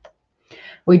Sunday.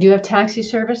 We do have taxi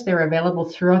service. They're available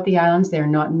throughout the islands. They're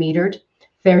not metered.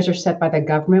 Fares are set by the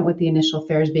government, with the initial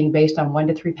fares being based on 1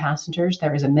 to 3 passengers.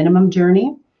 There is a minimum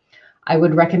journey. I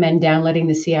would recommend downloading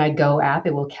the CI Go app.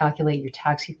 It will calculate your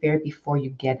taxi fare before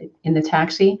you get it in the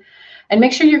taxi. And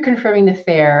make sure you're confirming the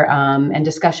fare and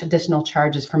discuss additional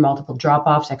charges for multiple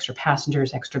drop-offs, extra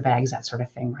passengers, extra bags, that sort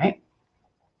of thing, right?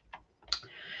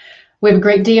 We have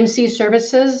great DMC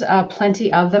services,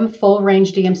 plenty of them, full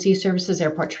range DMC services,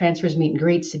 airport transfers, meet and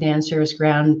greets, sedan service,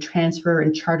 ground transfer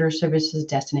and charter services,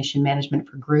 destination management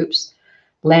for groups,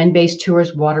 land-based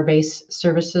tours, water-based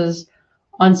services,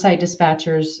 on-site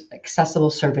dispatchers,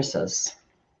 accessible services.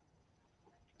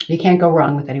 You can't go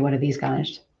wrong with any one of these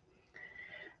guys.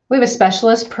 We have a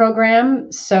specialist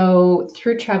program. So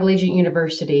through Travel Agent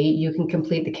University, you can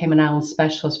complete the Cayman Islands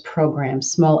Specialist Program.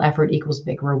 Small effort equals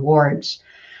big rewards.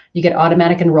 You get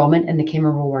automatic enrollment in the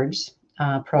Cayman Rewards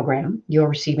program. You'll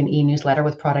receive an e-newsletter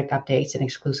with product updates and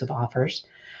exclusive offers.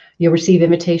 You'll receive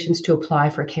invitations to apply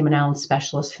for Cayman Islands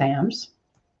Specialist FAMs.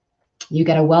 You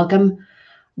get a welcome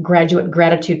graduate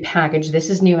gratitude package. This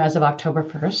is new as of October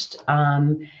 1st.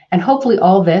 And hopefully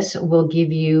all this will give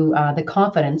you the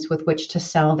confidence with which to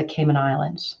sell the Cayman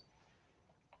Islands.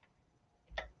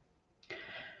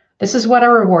 This is what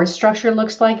our reward structure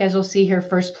looks like. As you'll see here,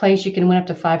 first place, you can win up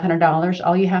to $500.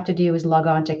 All you have to do is log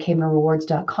on to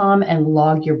caymanrewards.com and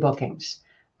log your bookings.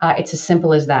 It's as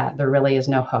simple as that. There really is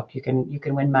no hook. You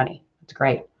can win money. It's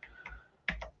great.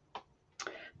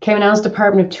 Cayman Islands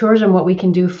Department of Tourism, what we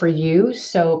can do for you.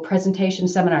 So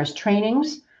presentations, seminars,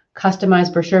 trainings,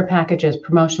 customized brochure packages,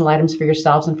 promotional items for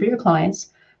yourselves and for your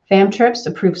clients, fam trips,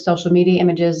 approved social media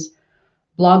images,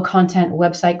 blog content,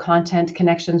 website content,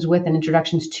 connections with and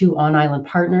introductions to on-island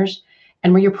partners.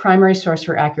 And we're your primary source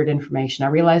for accurate information. I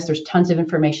realize there's tons of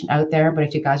information out there, but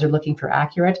if you guys are looking for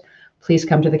accurate, please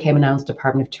come to the Cayman Islands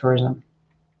Department of Tourism.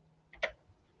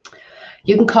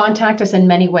 You can contact us in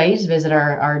many ways. Visit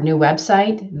our new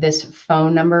website. This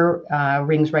phone number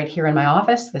rings right here in my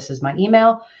office. This is my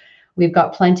email. We've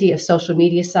got plenty of social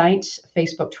media sites,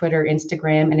 Facebook, Twitter,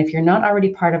 Instagram. And if you're not already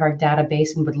part of our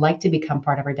database and would like to become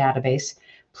part of our database,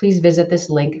 please visit this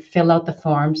link, fill out the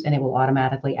forms, and it will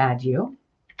automatically add you.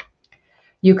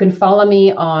 You can follow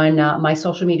me on my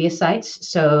social media sites.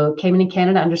 So Cayman in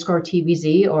Canada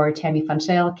 _TVZ or Tammy van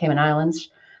Zyl, Cayman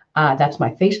Islands. That's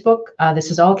my Facebook.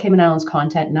 This is all Cayman Islands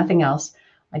content, nothing else.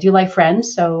 I do like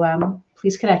friends, so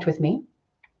please connect with me.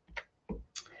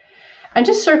 And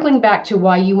just circling back to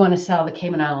why you want to sell the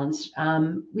Cayman Islands,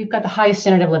 we've got the highest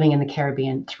standard of living in the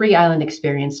Caribbean, 3-island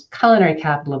experience, culinary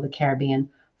capital of the Caribbean,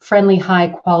 friendly,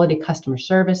 high-quality customer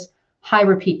service, high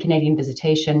repeat Canadian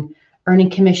visitation, earning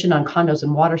commission on condos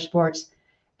and water sports,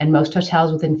 and most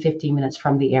hotels within 15 minutes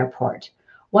from the airport.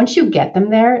 Once you get them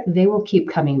there, they will keep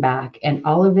coming back. And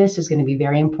all of this is going to be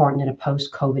very important in a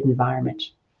post-COVID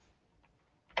environment.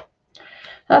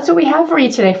 That's what we have for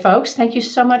you today, folks. Thank you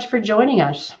so much for joining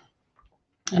us.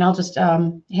 And I'll just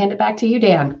hand it back to you,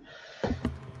 Dan.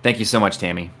 Thank you so much,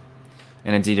 Tammy.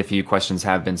 And indeed, a few questions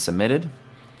have been submitted.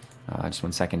 Just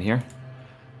one second here.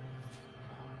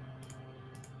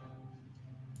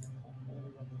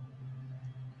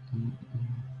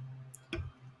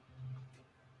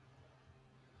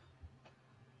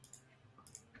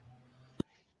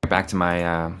 Back to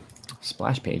my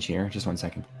splash page here. Just one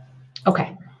second.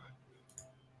 Okay.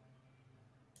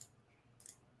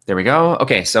 There we go.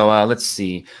 Okay, so let's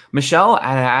see. Michelle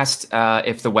had asked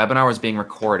if the webinar was being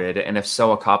recorded, and if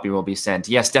so, a copy will be sent.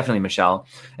 Yes, definitely, Michelle.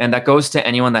 And that goes to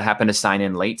anyone that happened to sign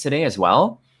in late today as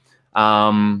well.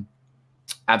 Absolutely.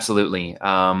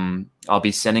 I'll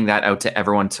be sending that out to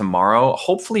everyone tomorrow,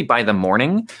 hopefully by the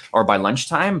morning or by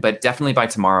lunchtime, but definitely by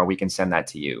tomorrow we can send that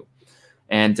to you.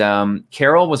 And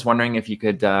Carol was wondering if you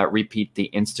could repeat the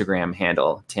Instagram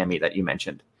handle, Tammy, that you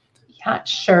mentioned. Yeah,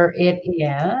 sure. It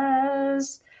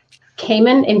is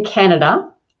Cayman in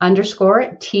Canada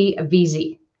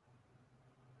 _TVZ.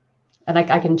 And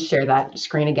I can share that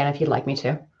screen again if you'd like me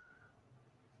to.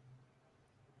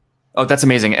 Oh, that's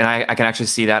amazing. And I can actually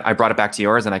see that. I brought it back to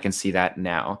yours and I can see that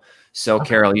now. So okay.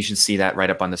 Carol, you should see that right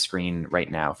up on the screen right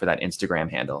now for that Instagram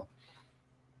handle.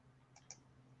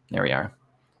 There we are.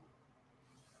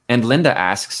 And Linda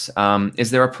asks,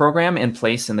 is there a program in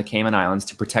place in the Cayman Islands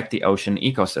to protect the ocean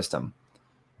ecosystem?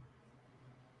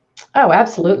 Oh,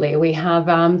 absolutely. We have,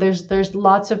 there's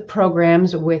lots of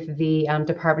programs with the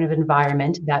Department of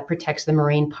Environment that protects the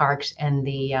marine parks and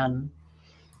the,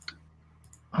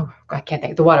 oh, I can't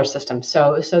think, the water system.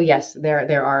 So yes,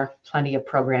 there are plenty of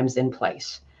programs in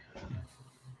place.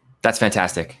 That's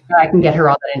fantastic. I can get her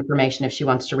all that information if she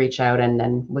wants to reach out, and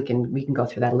then we can go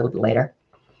through that a little bit later.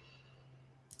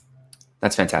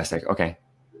 That's fantastic. Okay.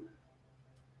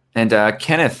 And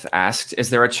Kenneth asked, is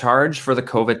there a charge for the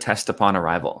COVID test upon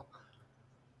arrival?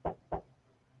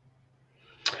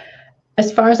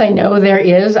 As far as I know, there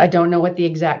is. I don't know what the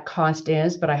exact cost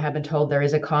is, but I have been told there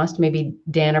is a cost. Maybe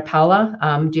Dan or Paula,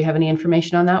 do you have any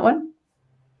information on that one?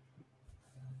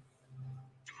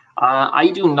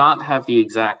 I do not have the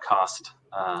exact cost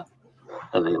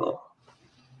available.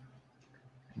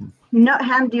 Not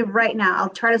handy right now. I'll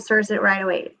try to source it right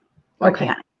away.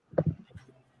 Okay.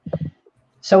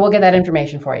 So we'll get that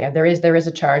information for you. There is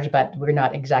a charge, but we're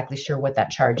not exactly sure what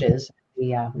that charge is.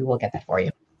 We will get that for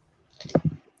you.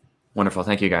 Wonderful.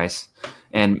 Thank you, guys.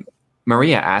 And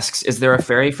Maria asks, is there a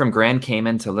ferry from Grand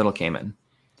Cayman to Little Cayman?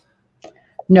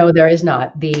 No, there is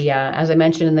not. As I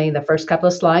mentioned in the first couple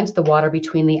of slides, the water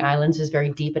between the islands is very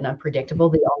deep and unpredictable.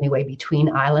 The only way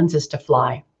between islands is to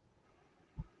fly.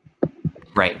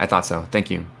 Right. I thought so. Thank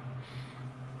you.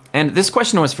 And this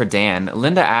question was for Dan.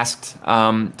 Linda asked,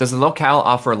 does the Locale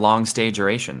offer long stay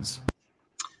durations?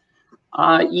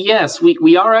 Yes,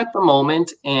 we are at the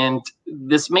moment, and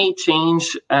this may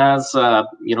change as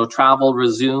travel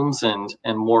resumes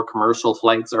and more commercial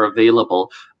flights are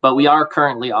available. But we are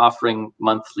currently offering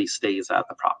monthly stays at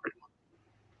the property.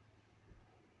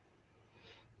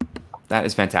 That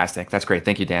is fantastic. That's great.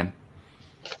 Thank you, Dan.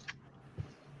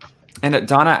 And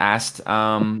Donna asked,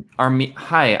 are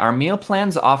meal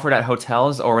plans offered at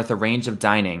hotels or with a range of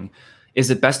dining?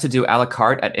 Is it best to do a la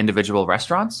carte at individual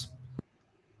restaurants?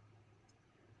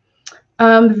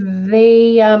 Some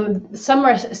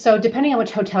are, so depending on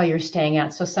which hotel you're staying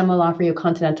at, so some will offer you a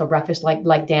continental breakfast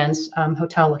like Dan's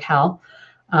hotel Locale,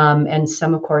 and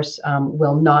some of course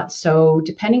will not. So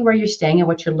depending where you're staying and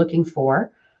what you're looking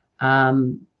for,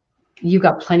 you've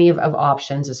got plenty of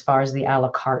options as far as the a la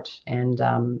carte and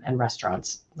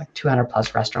restaurants, like 200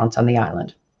 plus restaurants on the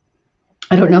island.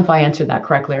 I don't know if I answered that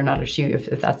correctly or not,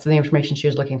 if that's the information she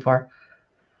was looking for.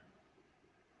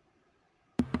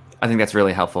 I think that's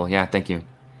really helpful. Yeah, thank you.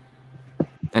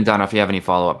 And Donna, if you have any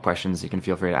follow-up questions, you can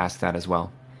feel free to ask that as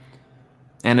well.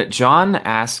 And John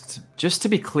asked, just to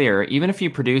be clear, even if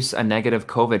you produce a negative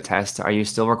COVID test, are you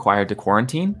still required to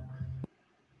quarantine?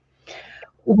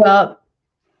 Well,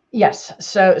 yes.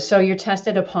 So you're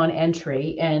tested upon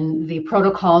entry, and the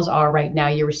protocols are right now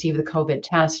you receive the COVID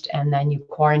test and then you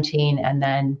quarantine, and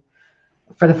then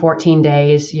for the 14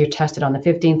 days, you're tested on the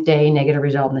 15th day, negative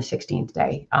result on the 16th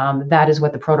day. That is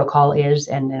what the protocol is.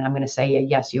 And I'm going to say,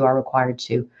 yes, you are required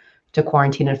to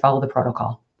quarantine and follow the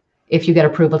protocol if you get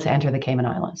approval to enter the Cayman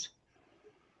Islands.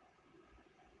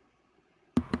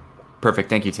 Perfect.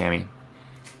 Thank you, Tammy.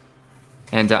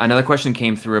 And another question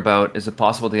came through about, is it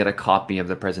possible to get a copy of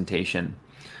the presentation?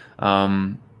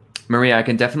 Maria, I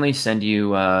can definitely send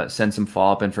some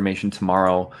follow-up information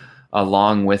tomorrow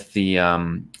along with the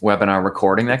webinar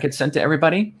recording that gets sent to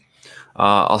everybody.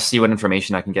 I'll see what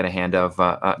information I can get a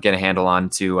handle on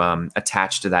to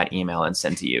attach to that email and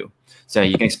send to you. So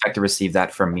you can expect to receive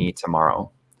that from me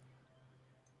tomorrow.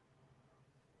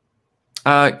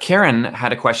 Karen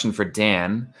had a question for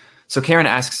Dan. So Karen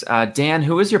asks, Dan,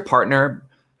 who is your partner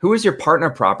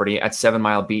property at 7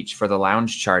 Mile Beach for the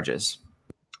lounge charges?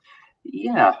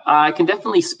 Yeah, I can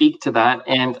definitely speak to that.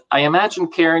 And I imagine,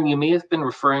 Karen, you may have been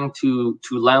referring to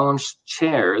lounge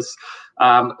chairs.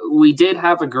 We did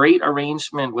have a great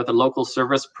arrangement with a local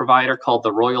service provider called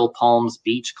the Royal Palms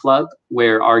Beach Club,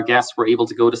 where our guests were able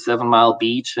to go to 7 Mile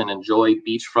Beach and enjoy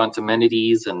beachfront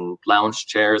amenities and lounge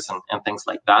chairs and things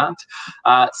like that.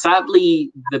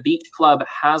 Sadly, the beach club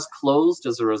has closed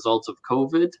as a result of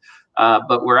COVID.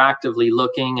 But we're actively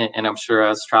looking, and I'm sure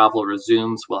as travel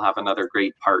resumes, we'll have another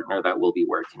great partner that we'll be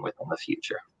working with in the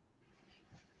future.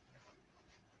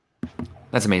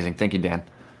 That's amazing. Thank you, Dan.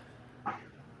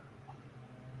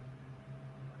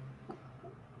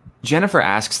 Jennifer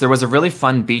asks, there was a really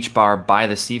fun beach bar by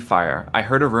the Seafire. I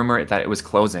heard a rumor that it was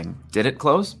closing. Did it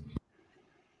close?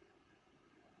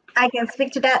 I can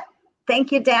speak to that.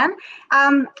 Thank you, Dan.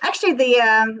 Actually,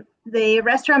 the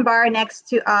restaurant bar next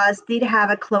to us did have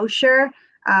a closure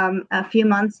a few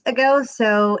months ago.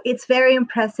 So it's very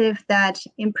impressive that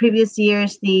in previous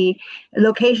years, the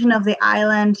location of the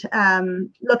island,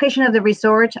 location of the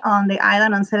resort on the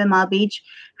island on 7 Mile Beach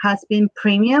has been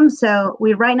premium. So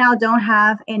we right now don't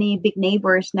have any big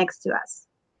neighbors next to us.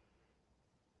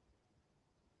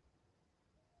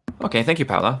 Okay, thank you,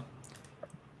 Paula.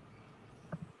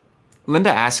 Linda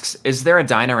asks, is there a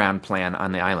dine-around plan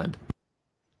on the island?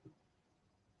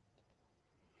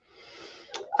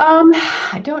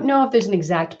 I don't know if there's an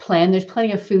exact plan. There's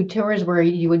plenty of food tours where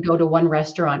you would go to one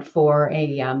restaurant for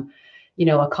a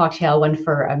cocktail, one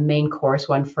for a main course,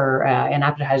 one for an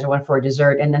appetizer, one for a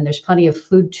dessert. And then there's plenty of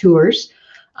food tours.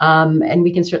 And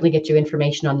we can certainly get you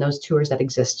information on those tours that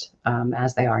exist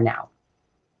as they are now.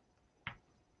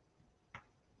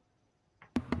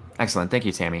 Excellent. Thank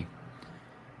you, Tammy.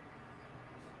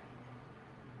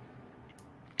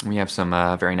 We have some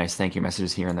very nice thank you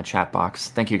messages here in the chat box.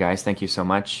 Thank you, guys. Thank you so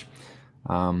much.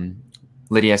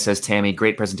 Lydia says, Tammy,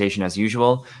 great presentation as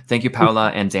usual. Thank you,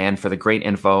 Paula and Dan, for the great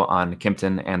info on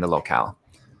Kimpton and the Locale.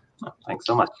 Oh, thanks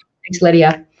so much. Thanks,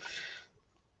 Lydia.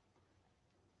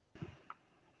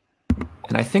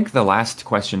 And I think the last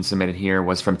question submitted here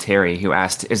was from Terry, who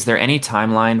asked, is there any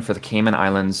timeline for the Cayman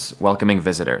Islands welcoming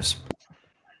visitors?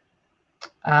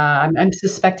 I'm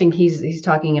suspecting he's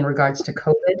talking in regards to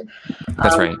COVID.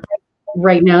 That's right.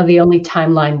 Right now, the only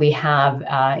timeline we have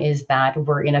is that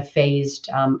we're in a phased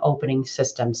opening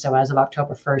system. So as of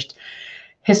October 1st,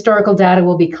 historical data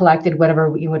will be collected,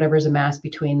 whatever is amassed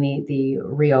between the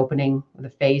reopening, the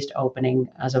phased opening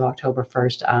as of October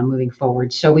 1st, moving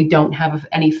forward. So we don't have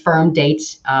any firm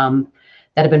dates that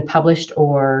have been published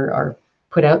or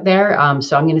put out there.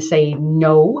 So I'm going to say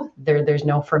no, there's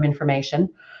no firm information.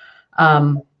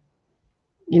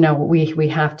 We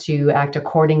have to act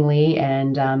accordingly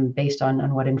and based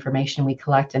on what information we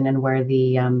collect and then where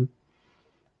the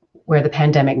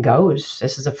pandemic goes.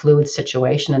 This is a fluid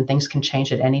situation and things can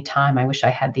change at any time. I wish I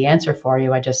had the answer for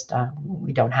you. I just,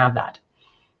 we don't have that.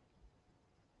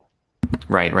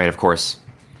 Right, of course.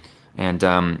 And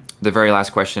the very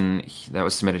last question that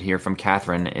was submitted here from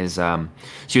Catherine is,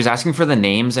 she was asking for the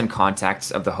names and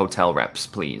contacts of the hotel reps,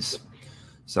 please.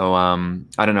 So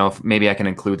I don't know if maybe I can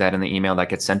include that in the email that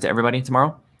gets sent to everybody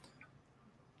tomorrow.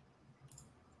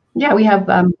 Yeah, we have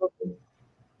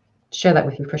share that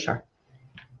with you for sure.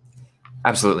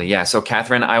 Absolutely. Yeah. So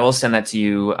Catherine, I will send that to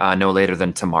you no later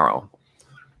than tomorrow.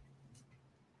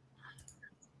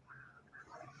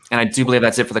 And I do believe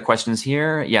that's it for the questions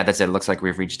here. Yeah, that's it. It looks like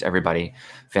we've reached everybody.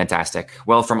 Fantastic.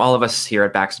 Well, from all of us here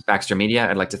at Baxter Media,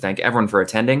 I'd like to thank everyone for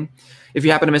attending. If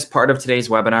you happen to miss part of today's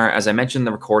webinar, as I mentioned,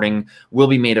 the recording will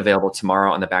be made available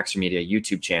tomorrow on the Baxter Media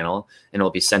YouTube channel, and it will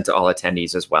be sent to all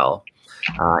attendees as well.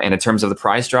 And in terms of the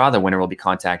prize draw, the winner will be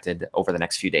contacted over the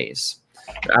next few days.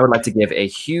 I would like to give a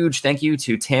huge thank you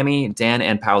to Tammy, Dan,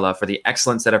 and Paula for the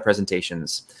excellent set of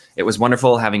presentations. It was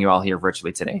wonderful having you all here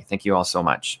virtually today. Thank you all so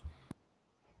much.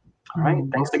 All right.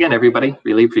 Thanks again, everybody.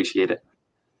 Really appreciate it.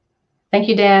 Thank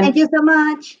you, Dan. Thank you so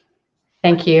much.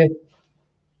 Thank you.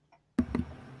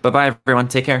 Bye-bye, everyone.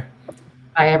 Take care.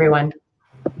 Bye, everyone.